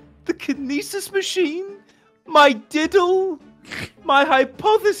 Assman, the kinesis machine, my diddle, my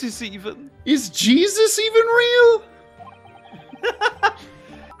hypothesis even. Is Jesus even real?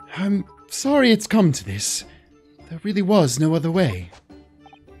 I'm sorry it's come to this. There really was no other way.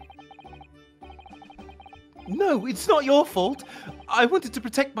 No, it's not your fault. I wanted to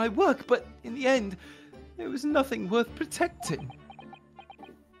protect my work, but in the end, there was nothing worth protecting.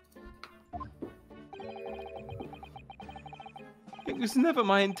 It was never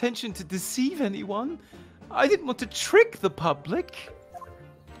my intention to deceive anyone. I didn't want to trick the public.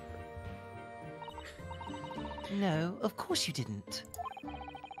 No, of course you didn't.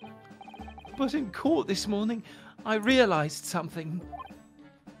 But in court this morning, I realized something.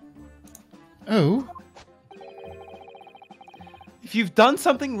 Oh? If you've done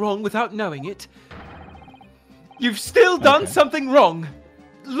something wrong without knowing it, you've still done something wrong.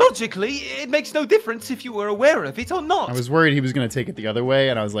 Logically, it makes no difference if you were aware of it or not. I was worried he was going to take it the other way,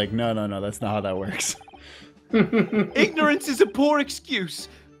 and I was like, no, that's not how that works. Ignorance is a poor excuse.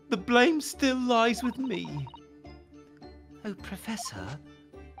 The blame still lies with me. Oh, Professor.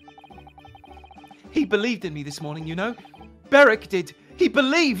 He believed in me this morning, you know. Beric did. He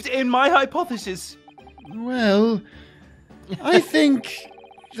believed in my hypothesis. Well, I think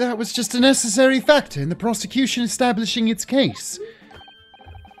that was just a necessary factor in the prosecution establishing its case.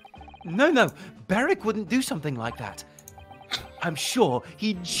 No. Beric wouldn't do something like that. I'm sure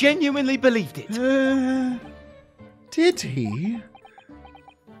he genuinely believed it. Did he?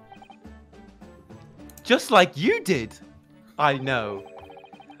 Just like you did. I know.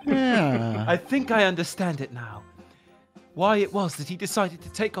 Yeah. I think I understand it now. Why it was that he decided to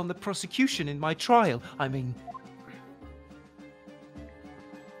take on the prosecution in my trial. I mean...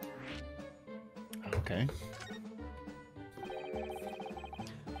 Okay.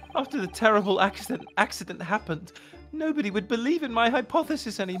 After the terrible accident happened, nobody would believe in my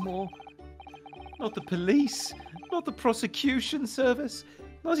hypothesis anymore. Not the police, not the prosecution service,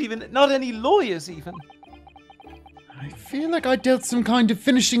 not any lawyers even. I feel like I dealt some kind of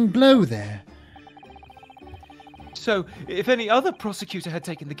finishing blow there. So, if any other prosecutor had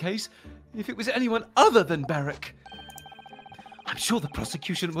taken the case, if it was anyone other than Beric, I'm sure the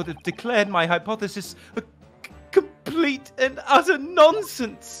prosecution would have declared my hypothesis a complete and utter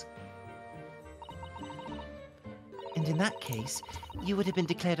nonsense. And in that case, you would have been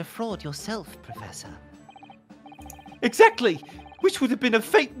declared a fraud yourself, Professor. Exactly, which would have been a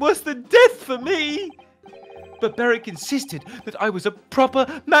fate worse than death for me. But Beric insisted that I was a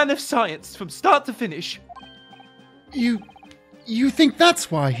proper man of science from start to finish. You think that's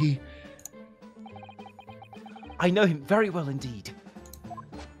why he... I know him very well indeed.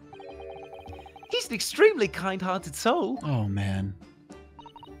 He's an extremely kind-hearted soul. Oh, man.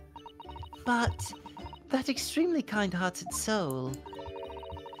 But that extremely kind-hearted soul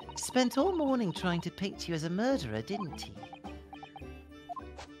spent all morning trying to paint you as a murderer, didn't he?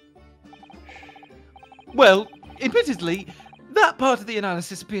 Well, admittedly, that part of the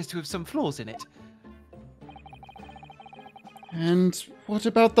analysis appears to have some flaws in it. And what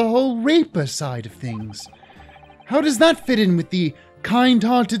about the whole raper side of things? How does that fit in with the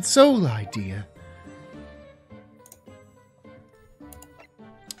kind-hearted soul idea?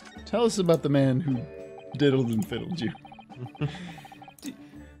 Tell us about the man who diddled and fiddled you.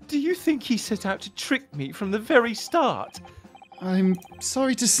 Do you think he set out to trick me from the very start? I'm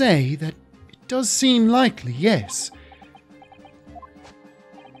sorry to say that it does seem likely, yes.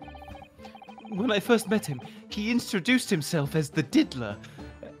 When I first met him, he introduced himself as the Diddler,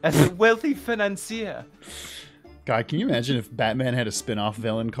 as a wealthy financier. God, can you imagine if Batman had a spin-off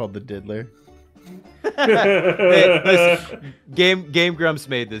villain called the Diddler? Hey, listen, Game Grumps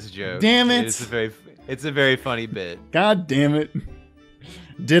made this joke. Damn it! It's a very funny bit. God damn it.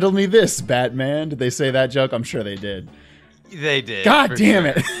 Diddle me this, Batman. Did they say that joke? I'm sure they did. They did. God damn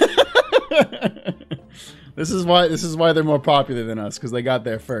it. This is why they're more popular than us, because they got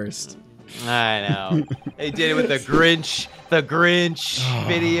there first. I know. They did it with the Grinch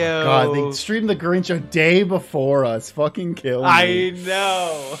video. God, they streamed the Grinch a day before us. Fucking kill me. I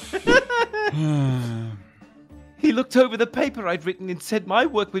know. He looked over the paper I'd written and said my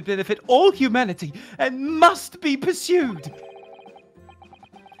work would benefit all humanity and must be pursued.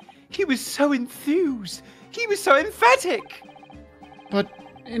 He was so enthused. He was so emphatic. But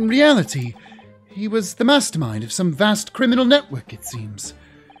in reality, he was the mastermind of some vast criminal network, it seems.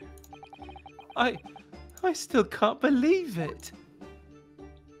 I still can't believe it.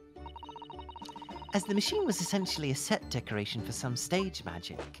 As the machine was essentially a set decoration for some stage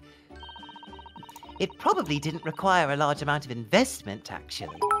magic, it probably didn't require a large amount of investment,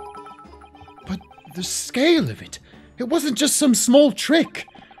 actually. But the scale of it, it wasn't just some small trick.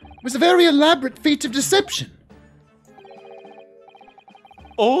 It was a very elaborate feat of deception.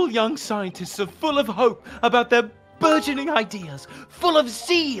 All young scientists are full of hope about their burgeoning ideas, full of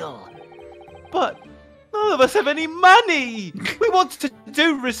zeal. But none of us have any money. We want to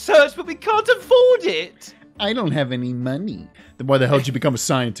do research, but we can't afford it. I don't have any money. Then why the hell did you become a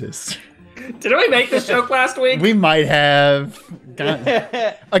scientist? Didn't we make this joke last week? We might have.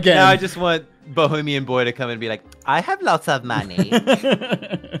 Again. Now I just want Bohemian Boy to come and be like, I have lots of money.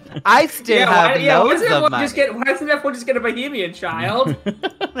 I still have loads of money. Why doesn't everyone just get a Bohemian child?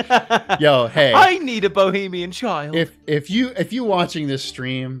 Yo, hey. I need a Bohemian child. If you watching this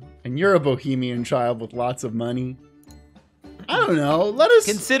stream and you're a Bohemian child with lots of money, I don't know. Let us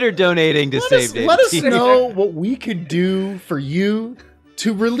consider donating to Save David. Let us know what we could do for you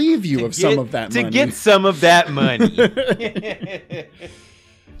to relieve you of some of that money. To get some of that money.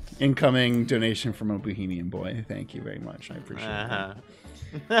 Incoming donation from a Bohemian Boy. Thank you very much. I appreciate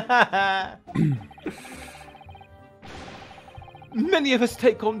it. Many of us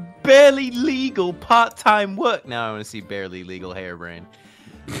take on barely legal part-time work. Now I want to see barely legal hairbrain.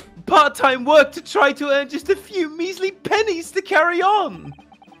 Part-time work to try to earn just a few measly pennies to carry on.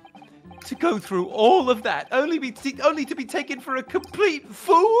 To go through all of that, only to be taken for a complete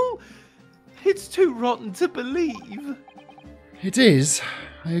fool? It's too rotten to believe. It is.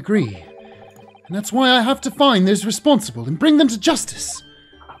 I agree. And that's why I have to find those responsible and bring them to justice.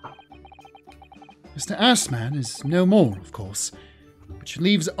 Mr. Assman is no more, of course, which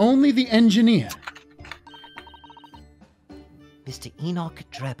leaves only the engineer. Mr. Enoch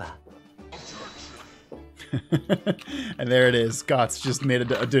Drebber. And there it is. Gotts just made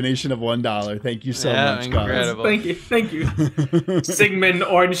a donation of $1. Thank you so much, incredible. Gotts. Thank you. Sigmund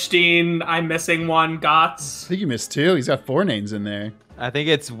Ornstein, I'm missing one, Gotts. I think you missed 2. He's got 4 names in there. I think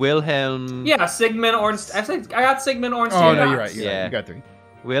it's Wilhelm. Yeah, Sigmund Ornstein. I got Sigmund Ornstein. Oh, no, you're right. Yeah. You got 3.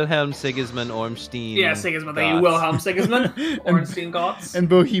 Wilhelm Sigismund Ormstein. Yeah, Sigismund. Thank you, Wilhelm Sigismund. Ornstein Gotts. And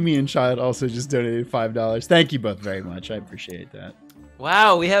Bohemian Child also just donated $5. Thank you both very much. I appreciate that.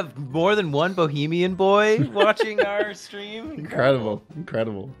 Wow, we have more than one Bohemian Boy watching our stream. Incredible.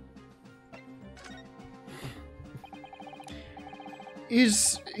 Incredible.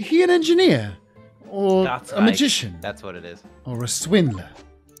 Is he an engineer? Or That's a magician? That's what it is. Or a swindler?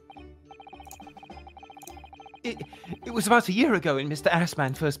 It was about a year ago when Mr.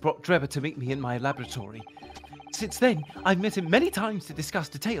 Assman first brought Drebber to meet me in my laboratory. Since then, I've met him many times to discuss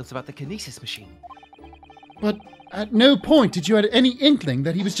details about the kinesis machine. But at no point did you have any inkling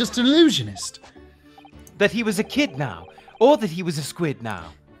that he was just an illusionist. That he was a kid now, or that he was a squid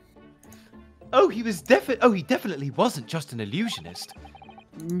now. Oh, he definitely wasn't just an illusionist.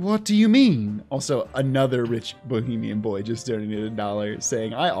 What do you mean? Also, another rich Bohemian Boy just donated $1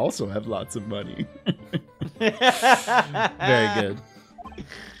 saying, I also have lots of money. Very good.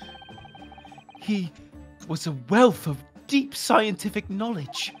 He was a wealth of deep scientific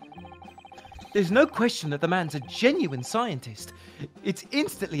knowledge. There's no question that the man's a genuine scientist. It's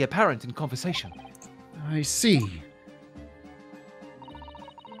instantly apparent in conversation. I see.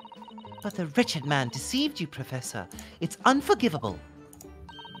 But the wretched man deceived you, Professor. It's unforgivable.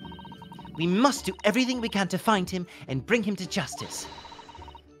 We must do everything we can to find him and bring him to justice.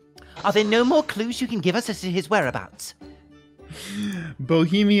 Are there no more clues you can give us as to his whereabouts?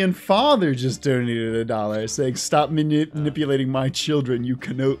 Bohemian Father just donated $1 saying, stop manipulating my children, you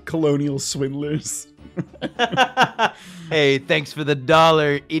colonial swindlers. Hey, thanks for the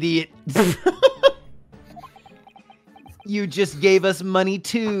 $1, idiot. You just gave us money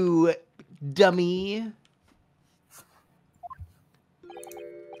too, dummy.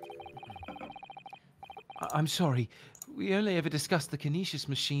 I'm sorry. We only ever discussed the kinesis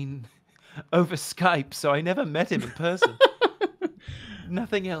machine over Skype, so I never met him in person.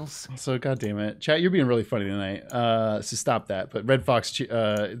 Nothing else. So, goddammit. Chat, you're being really funny tonight. So stop that. But Red Fox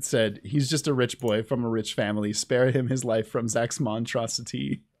said, he's just a rich boy from a rich family. Spare him his life from Zach's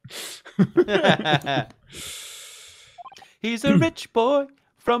monstrosity. He's a rich boy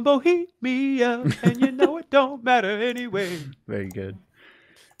from Bohemia, and you know it don't matter anyway. Very good.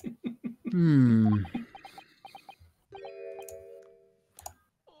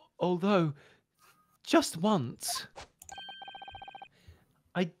 Although, just once,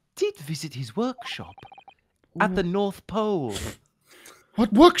 I did visit his workshop at the North Pole.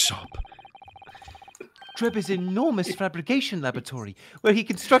 What workshop? Trebor's enormous fabrication laboratory, where he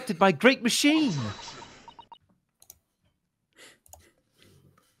constructed my great machine.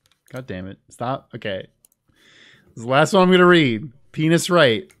 God damn it. Stop. Okay. This is the last one I'm going to read. Penis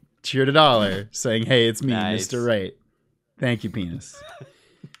Wright cheered $1 saying, hey, it's me, Nice. Mr. Wright. Thank you, Penis.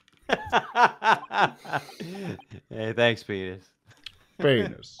 Hey, thanks, Penis.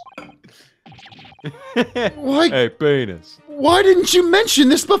 Penis. Why, Hey, Penis. why didn't you mention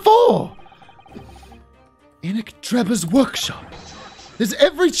this before? Enoch Trebor's workshop. There's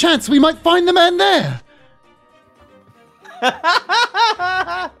every chance we might find the man there.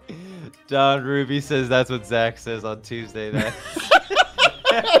 Don Ruby says that's what Zach says on Tuesday night.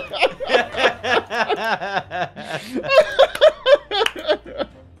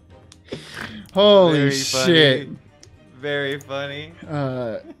 Holy Very shit. funny. Very funny.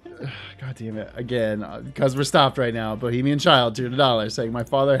 God damn it. Again, because we're stopped right now. Bohemian Child cheered $1 saying, my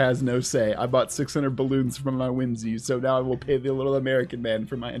father has no say. I bought 600 balloons from my whimsy, so now I will pay the little American man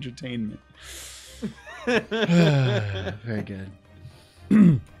for my entertainment. Very good.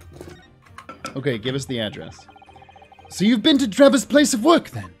 Okay, give us the address. So you've been to Trevor's place of work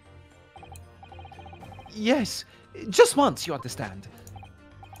then? Yes, just once, you understand.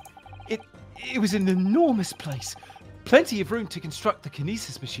 It was an enormous place. Plenty of room to construct the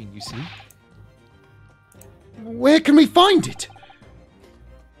kinesis machine, you see. Where can we find it?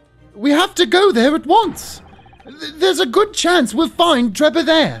 We have to go there at once. There's a good chance we'll find Trevor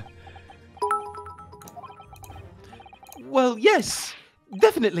there. Well, yes,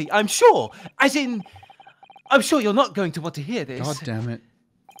 definitely, I'm sure. As in, I'm sure you're not going to want to hear this. God damn it.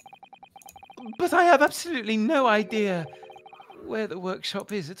 But I have absolutely no idea where the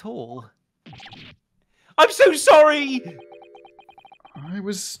workshop is at all. I'm so sorry! I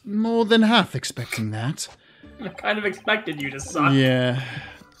was more than half expecting that. I kind of expected you to suck. Yeah.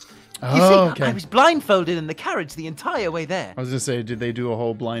 You see, Oh, okay. I was blindfolded in the carriage the entire way there. I was gonna say, did they do a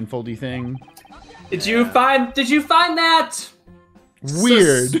whole blindfoldy thing? Did you find that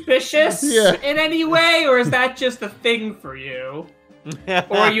Weird. suspicious Yeah. in any way, or is that just a thing for you?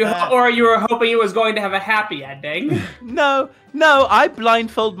 Or you were hoping it was going to have a happy ending? No, I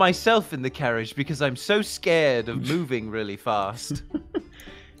blindfold myself in the carriage because I'm so scared of moving really fast.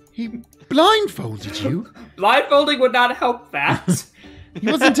 He blindfolded you? Blindfolding would not help that. He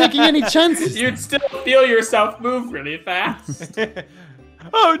wasn't taking any chances. You'd still feel yourself move really fast.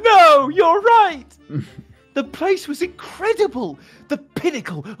 Oh no, you're right! The place was incredible! The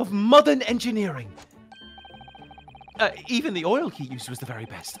pinnacle of modern engineering. Even the oil he used was the very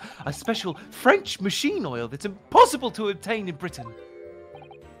best. A special French machine oil that's impossible to obtain in Britain.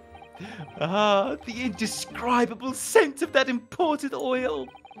 Ah, the indescribable scent of that imported oil.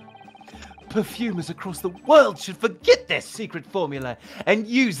 Perfumers across the world should forget their secret formula and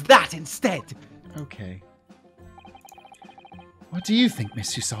use that instead. Okay. What do you think,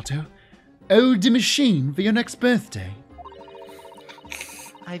 Miss Susato? Eau de machine for your next birthday?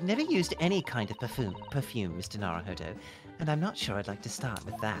 I've never used any kind of perfume, Mr. Naruhodo, and I'm not sure I'd like to start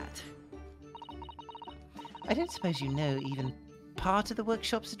with that. I don't suppose you know even part of the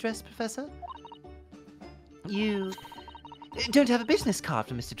workshop's address, Professor? You don't have a business card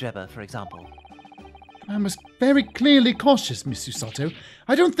from Mr. Drebber, for example. I was very clearly cautious, Miss Susato.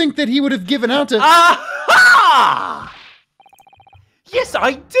 I don't think that he would have given out a... Aha! Yes,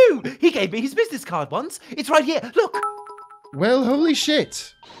 I do! He gave me his business card once. It's right here. Look! Well, holy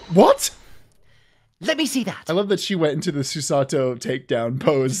shit. What? Let me see that. I love that she went into the Susato takedown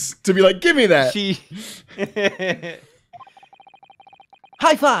pose to be like, give me that. She...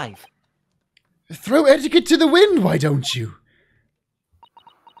 High five! Throw etiquette to the wind, why don't you?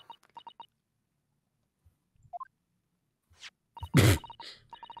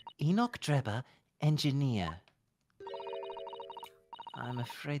 Enoch Drebber, engineer. I'm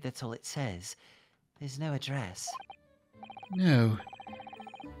afraid that's all it says. There's no address. No.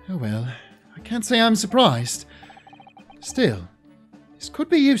 Oh well, I can't say I'm surprised. Still, this could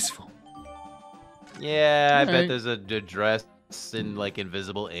be useful. Yeah, I bet Alright. there's an address in, like,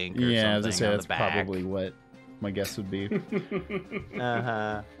 invisible ink or Yeah, as I something say, on that's the back. probably what my guess would be.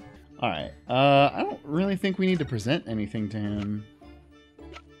 Uh-huh. Alright, I don't really think we need to present anything to him.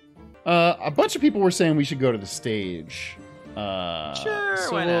 A bunch of people were saying we should go to the stage. Sure,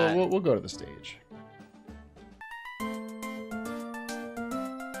 so why not? we'll go to the stage.